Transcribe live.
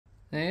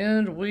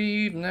And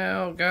we've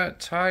now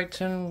got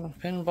Titan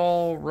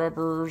pinball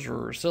rubbers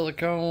or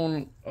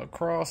silicone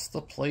across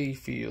the play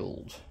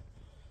field.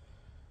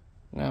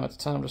 Now it's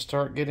time to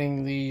start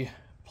getting the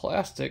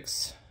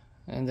plastics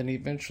and then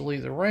eventually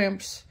the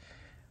ramps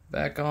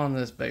back on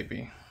this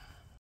baby.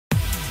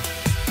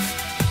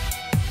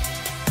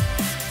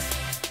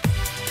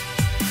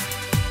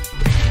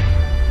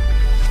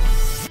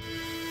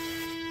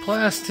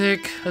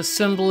 Plastic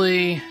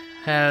assembly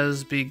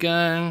has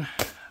begun.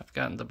 I've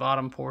gotten the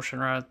bottom portion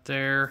right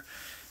there,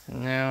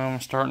 and now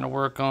I'm starting to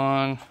work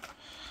on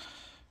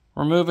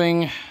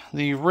removing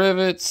the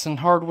rivets and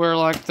hardware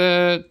like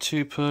that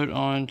to put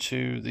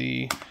onto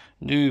the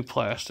new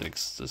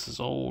plastics. This is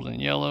old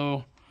and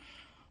yellow,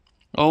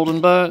 old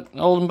and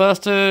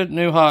busted,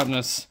 new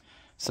hotness.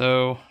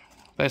 So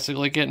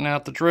basically getting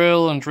out the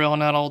drill and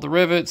drilling out all the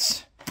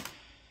rivets,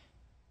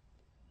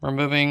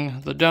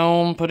 removing the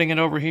dome, putting it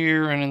over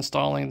here, and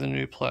installing the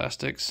new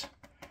plastics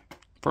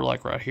for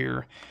like right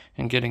here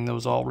and getting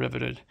those all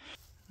riveted.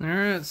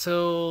 Alright,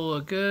 so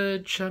a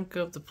good chunk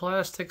of the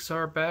plastics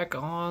are back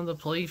on the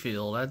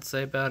playfield. I'd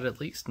say about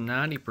at least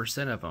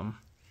 90% of them.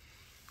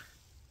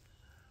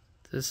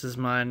 This is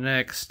my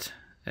next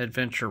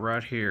adventure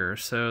right here.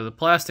 So the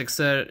plastic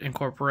set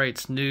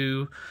incorporates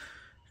new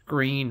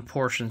green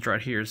portions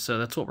right here. So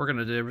that's what we're going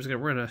to do.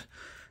 We're going to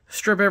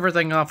strip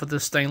everything off with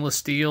this stainless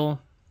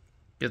steel.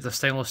 Get the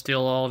stainless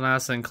steel all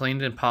nice and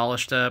cleaned and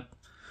polished up.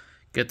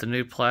 Get the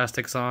new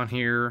plastics on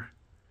here.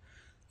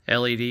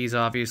 LEDs,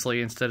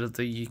 obviously, instead of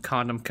the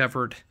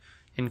condom-covered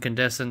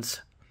incandescents.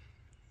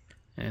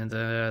 And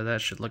that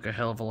should look a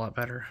hell of a lot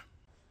better.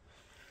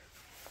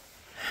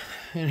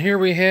 And here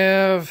we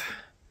have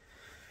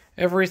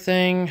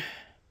everything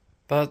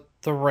but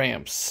the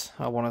ramps,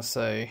 I want to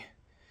say.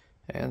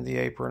 And the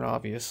apron,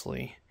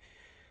 obviously.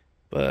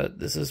 But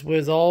this is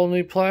with all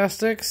new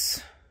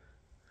plastics.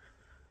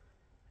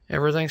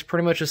 Everything's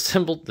pretty much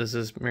assembled. This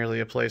is merely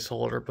a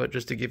placeholder, but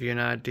just to give you an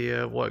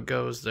idea of what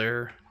goes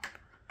there.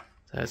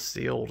 That's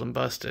the old and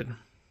busted.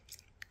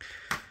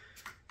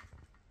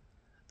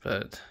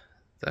 But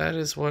that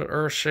is what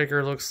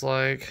Earthshaker looks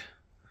like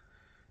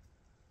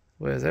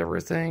with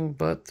everything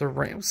but the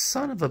ramp.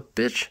 Son of a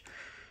bitch.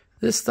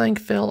 This thing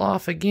fell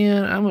off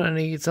again. I'm going to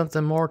need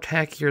something more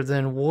tackier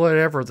than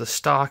whatever the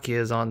stock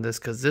is on this,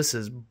 because this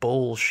is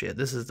bullshit.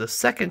 This is the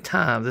second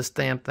time this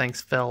damn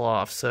thing's fell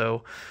off.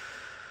 So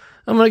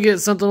I'm going to get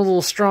something a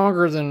little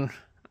stronger than...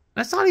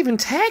 That's not even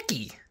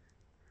tacky.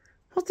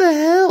 What the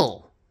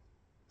hell?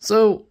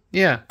 So,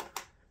 yeah,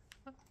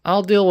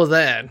 I'll deal with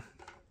that.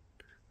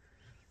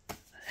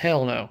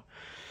 Hell no.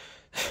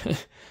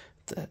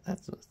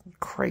 That's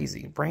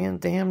crazy.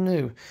 Brand damn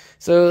new.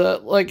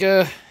 So,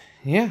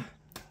 yeah,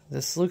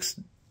 this looks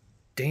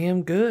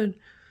damn good.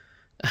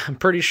 I'm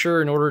pretty sure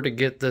in order to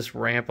get this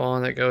ramp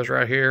on that goes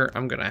right here,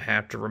 I'm going to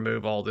have to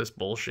remove all this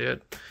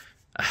bullshit.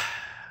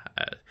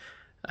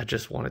 I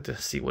just wanted to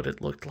see what it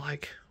looked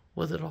like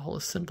with it all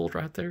assembled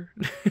right there.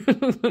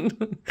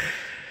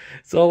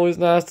 It's always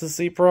nice to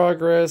see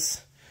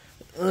progress.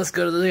 Let's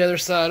go to the other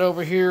side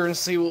over here and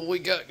see what we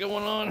got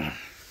going on.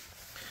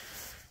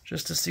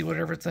 Just to see what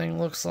everything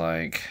looks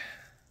like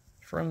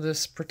from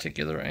this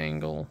particular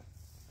angle.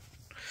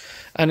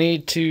 I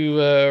need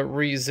to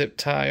re-zip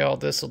tie all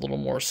this a little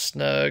more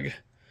snug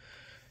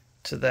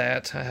to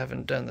that. I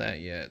haven't done that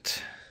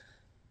yet.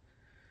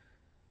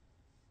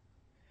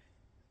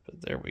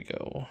 But there we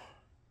go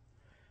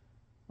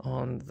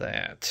on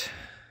that.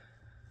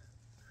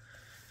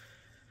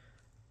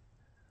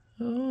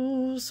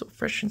 Oh, so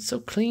fresh and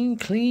so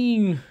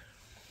clean.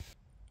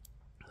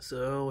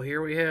 So here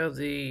we have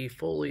the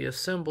fully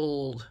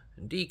assembled,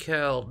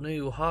 decaled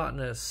new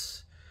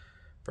hotness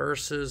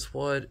versus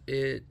what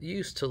it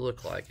used to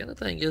look like. And the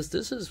thing is,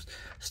 this is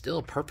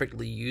still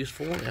perfectly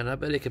useful, and I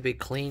bet it could be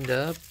cleaned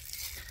up.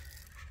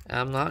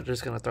 I'm not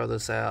just going to throw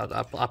this out.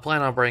 I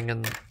plan on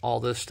bringing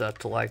all this stuff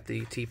to like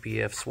the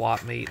TPF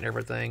swap meet and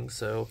everything,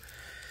 so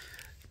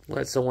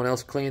let someone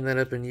else clean that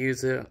up and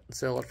use it,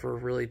 sell it for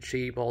really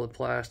cheap, all the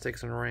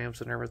plastics and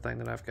ramps and everything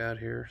that I've got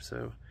here.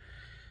 So,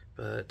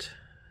 but,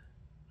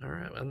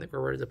 alright, I think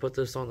we're ready to put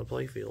this on the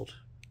playfield.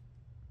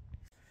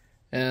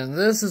 And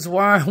this is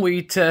why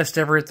we test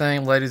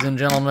everything, ladies and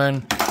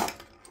gentlemen,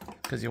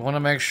 because you want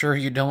to make sure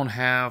you don't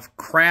have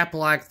crap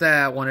like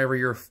that whenever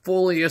you're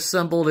fully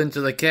assembled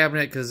into the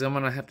cabinet, because I'm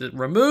going to have to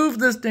remove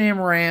this damn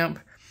ramp.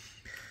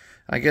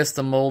 I guess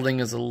the molding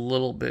is a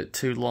little bit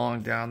too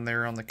long down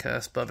there on the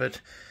cusp of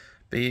it.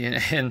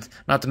 And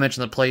not to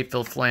mention the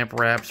playfield flamp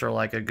wraps are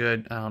like a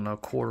good, I don't know,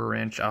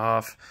 1/4 inch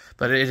off.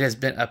 But it has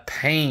been a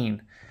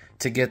pain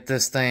to get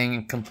this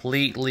thing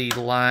completely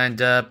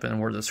lined up and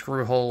where the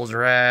screw holes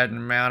are at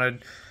and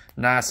mounted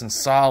nice and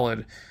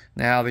solid.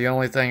 Now the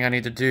only thing I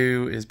need to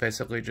do is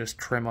basically just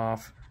trim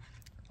off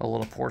a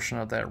little portion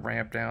of that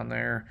ramp down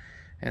there,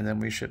 and then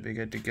we should be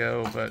good to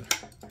go.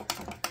 But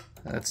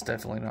that's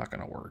definitely not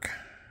going to work.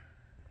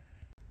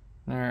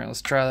 Alright,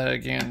 let's try that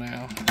again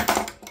now.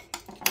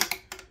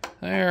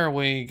 There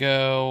we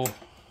go.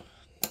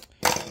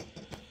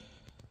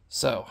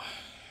 So,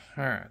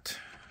 alright.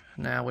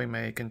 Now we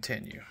may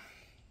continue.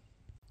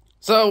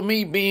 So,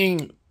 me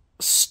being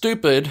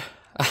stupid,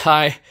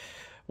 I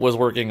was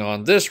working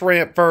on this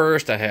ramp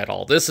first. I had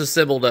all this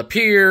assembled up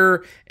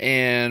here,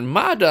 and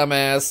my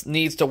dumbass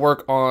needs to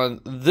work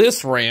on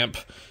this ramp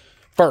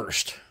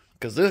first,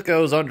 because this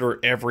goes under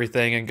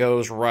everything and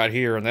goes right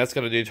here, and that's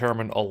going to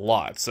determine a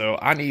lot. So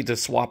I need to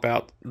swap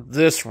out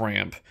this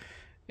ramp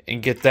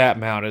and get that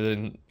mounted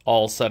and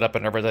all set up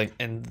and everything,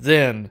 and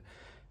then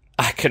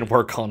I can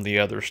work on the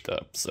other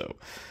stuff. So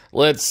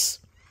let's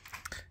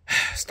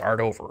start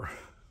over.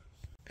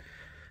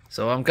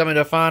 So I'm coming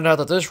to find out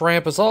that this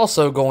ramp is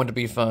also going to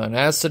be fun,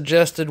 as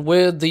suggested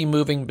with the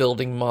moving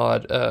building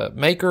mod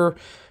maker.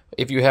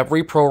 If you have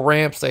repro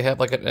ramps, they have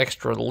like an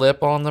extra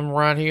lip on them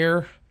right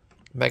here.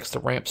 Makes the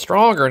ramp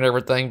stronger and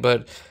everything,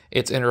 but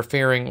it's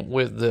interfering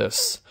with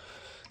this.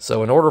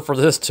 So in order for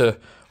this to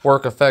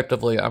work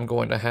effectively, I'm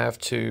going to have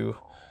to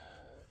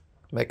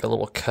make a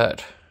little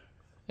cut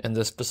in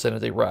this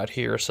vicinity right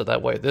here, so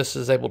that way this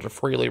is able to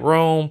freely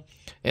roam,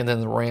 and then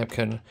the ramp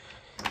can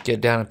get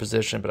down in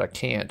position, but I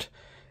can't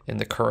in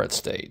the current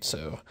state.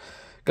 So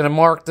gonna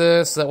mark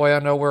this, that way I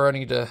know where I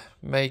need to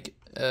make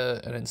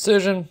an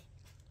incision,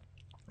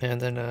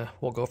 and then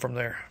we'll go from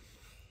there.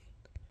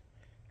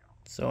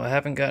 So I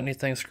haven't got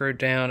anything screwed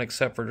down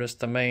except for just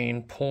the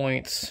main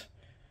points,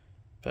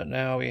 but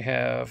now we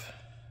have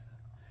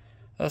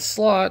a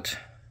slot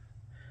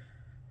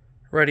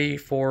ready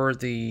for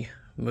the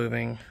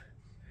moving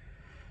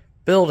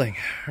building.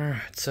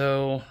 Alright,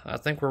 so I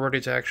think we're ready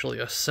to actually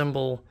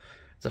assemble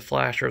the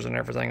flashers and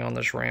everything on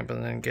this ramp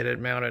and then get it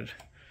mounted.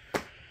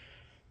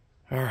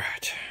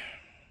 Alright.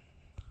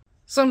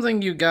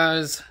 Something you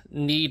guys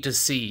need to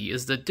see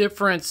is the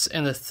difference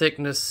in the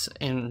thickness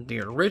in the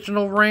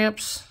original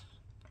ramps.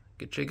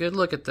 Get you a good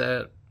look at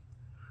that.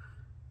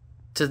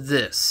 To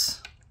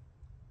this.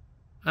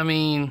 I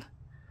mean,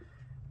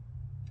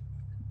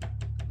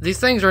 these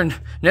things are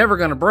never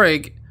going to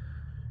break,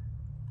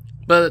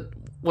 but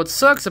what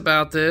sucks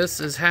about this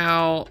is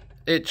how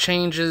it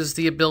changes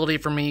the ability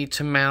for me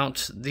to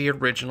mount the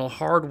original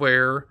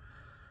hardware.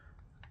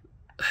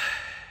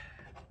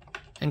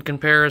 In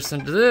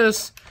comparison to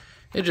this,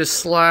 it just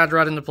slides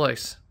right into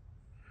place.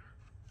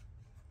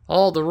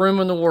 All the room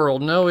in the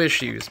world, no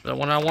issues. But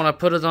when I want to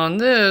put it on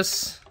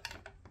this,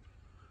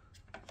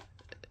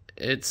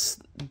 it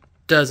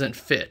doesn't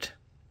fit.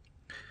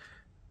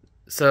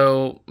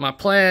 So my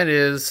plan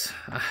is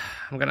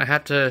I'm going to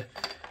have to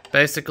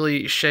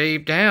basically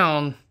shave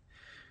down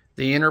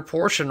the inner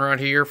portion right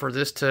here for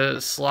this to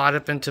slide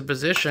up into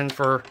position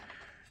for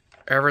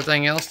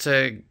everything else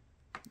to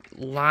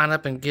line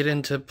up and get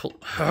into...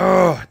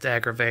 Oh, it's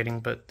aggravating,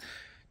 but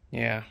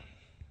yeah.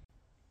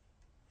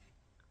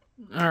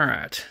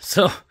 Alright,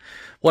 so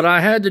what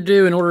I had to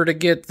do in order to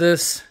get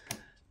this,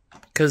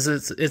 because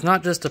it's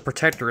not just a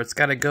protector, it's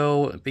got to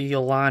go be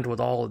aligned with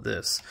all of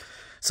this.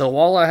 So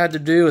all I had to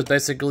do is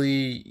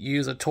basically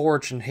use a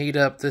torch and heat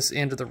up this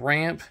end of the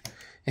ramp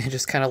and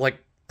just kind of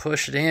like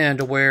push it in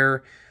to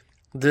where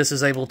this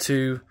is able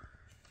to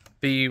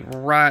be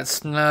right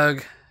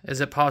snug as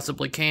it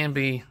possibly can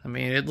be. I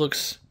mean, it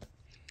looks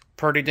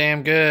pretty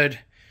damn good.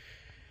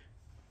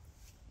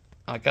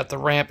 I got the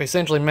ramp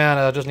essentially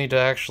mounted. I just need to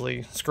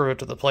actually screw it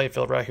to the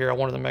playfield right here. I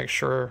wanted to make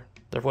sure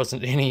there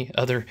wasn't any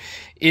other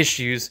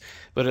issues,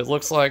 but it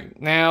looks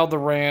like now the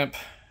ramp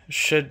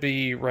should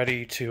be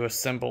ready to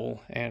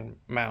assemble and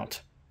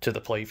mount to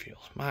the playfield.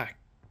 My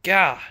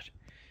God.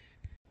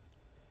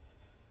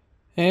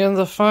 And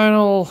the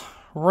final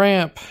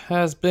ramp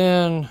has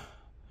been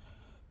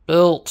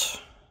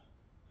built,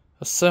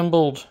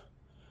 assembled,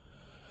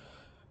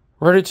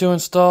 ready to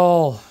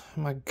install.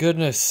 My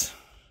goodness.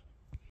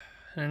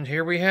 And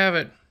here we have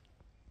it.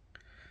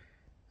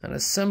 An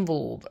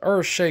assembled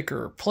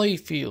Earthshaker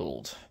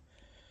playfield.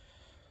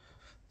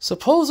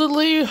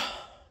 Supposedly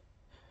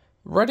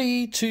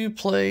ready to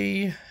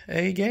play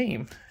a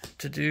game.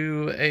 To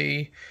do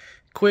a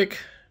quick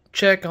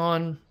check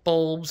on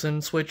bulbs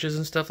and switches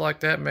and stuff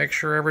like that. Make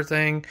sure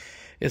everything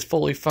is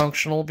fully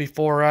functional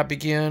before I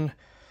begin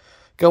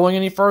going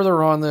any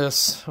further on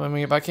this. I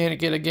mean, if I can't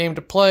get a game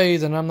to play,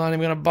 then I'm not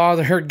even going to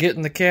bother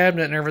getting the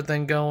cabinet and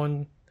everything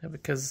going,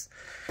 because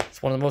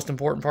it's one of the most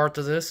important parts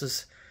of this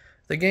is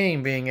the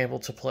game being able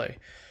to play.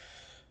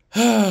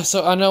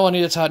 So I know I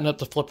need to tighten up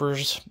the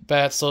flippers.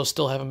 Bats, those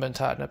still haven't been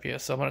tightened up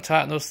yet. So I'm going to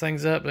tighten those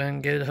things up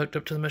and get it hooked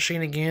up to the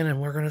machine again,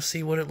 and we're going to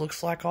see what it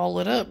looks like all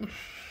lit up.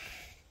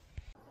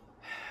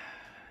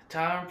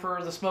 Time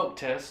for the smoke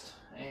test,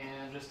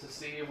 and just to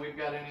see if we've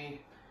got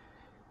any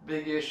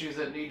big issues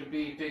that need to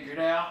be figured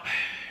out.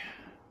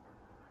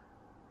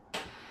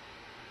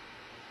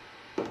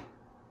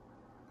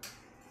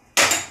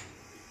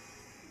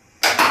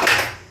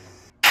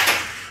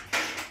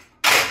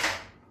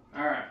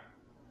 Alright.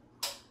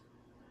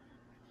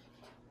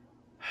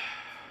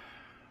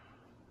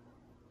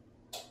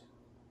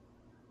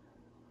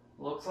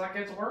 Looks like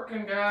it's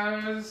working,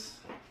 guys.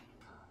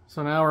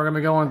 So now we're going to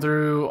be going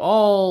through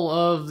all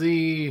of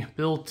the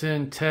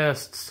built-in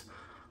tests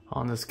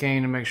on this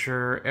game to make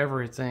sure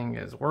everything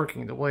is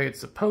working the way it's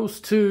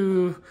supposed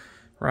to.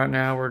 Right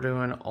now we're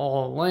doing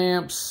all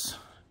lamps.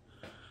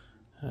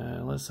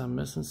 Unless I'm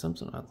missing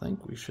something, I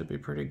think we should be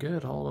pretty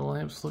good. All the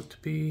lamps look to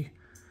be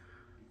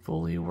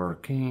fully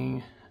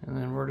working. And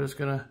then we're just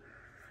gonna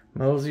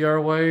mosey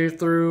our way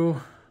through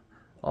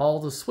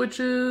all the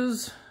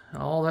switches,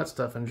 all that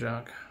stuff and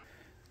junk.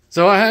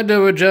 So I had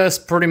to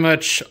adjust pretty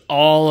much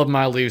all of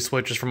my leaf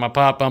switches for my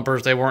pop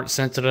bumpers. They weren't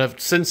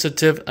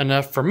sensitive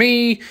enough for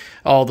me.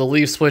 All the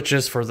leaf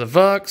switches for the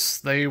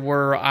Vux, they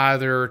were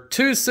either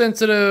too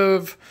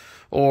sensitive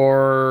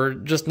or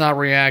just not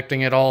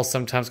reacting at all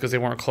sometimes because they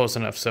weren't close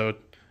enough. So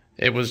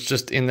it was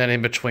just in that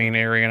in-between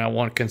area, and I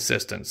want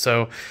consistent.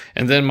 So,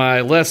 and then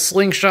my left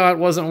slingshot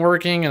wasn't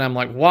working, and I'm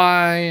like,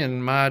 why?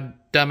 And my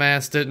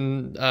dumbass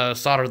didn't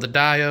solder the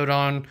diode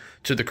on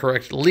to the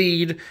correct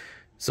lead.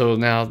 So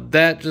now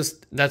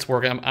that's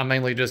working. I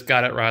mainly just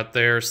got it right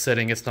there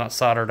sitting. It's not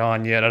soldered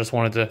on yet. I just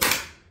wanted to,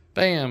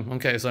 bam.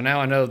 Okay, so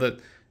now I know that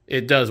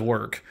it does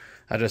work.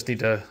 I just need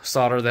to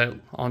solder that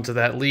onto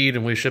that lead,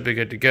 and we should be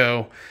good to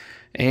go.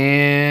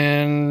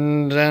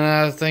 And then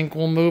I think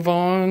we'll move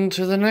on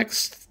to the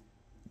next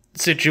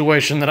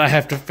situation that I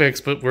have to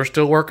fix, but we're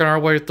still working our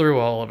way through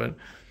all of it.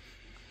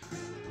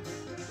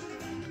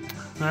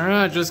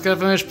 Alright, just got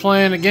finished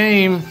playing a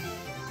game.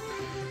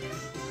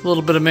 A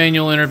little bit of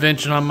manual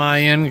intervention on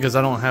my end because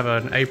I don't have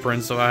an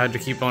apron, so I had to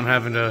keep on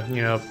having to,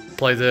 you know,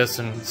 play this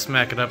and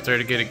smack it up there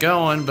to get it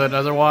going, but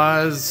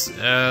otherwise,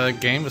 the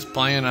game is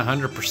playing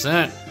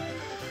 100%.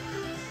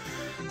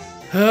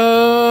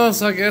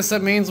 So I guess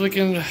that means we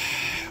can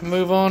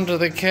move on to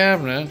the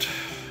cabinet.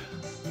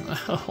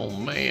 Oh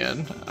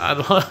man,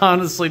 I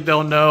honestly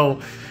don't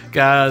know,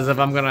 guys, if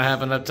I'm gonna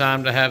have enough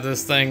time to have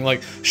this thing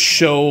like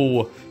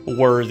show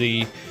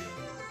worthy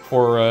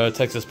for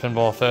Texas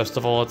Pinball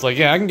Festival. It's like,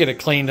 yeah, I can get it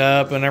cleaned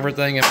up and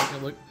everything and make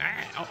it look,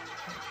 ow.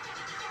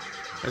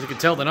 As you can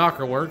tell, the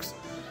knocker works.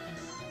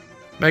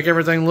 Make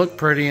everything look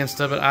pretty and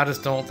stuff, but I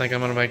just don't think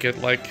I'm gonna make it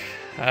like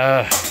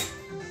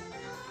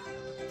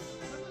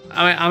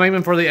I'm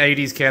aiming for the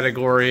 80s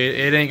category.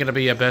 It ain't gonna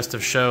be a best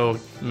of show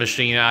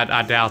machine.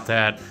 I doubt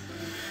that.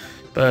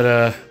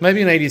 But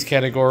maybe an 80s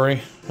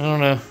category. I don't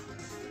know.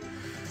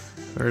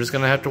 We're just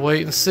gonna have to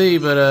wait and see.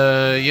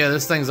 But yeah,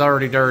 this thing's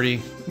already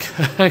dirty.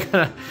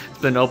 It's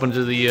been open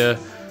to the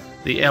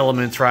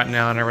elements right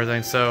now and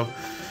everything. So,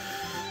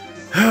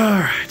 all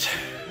right.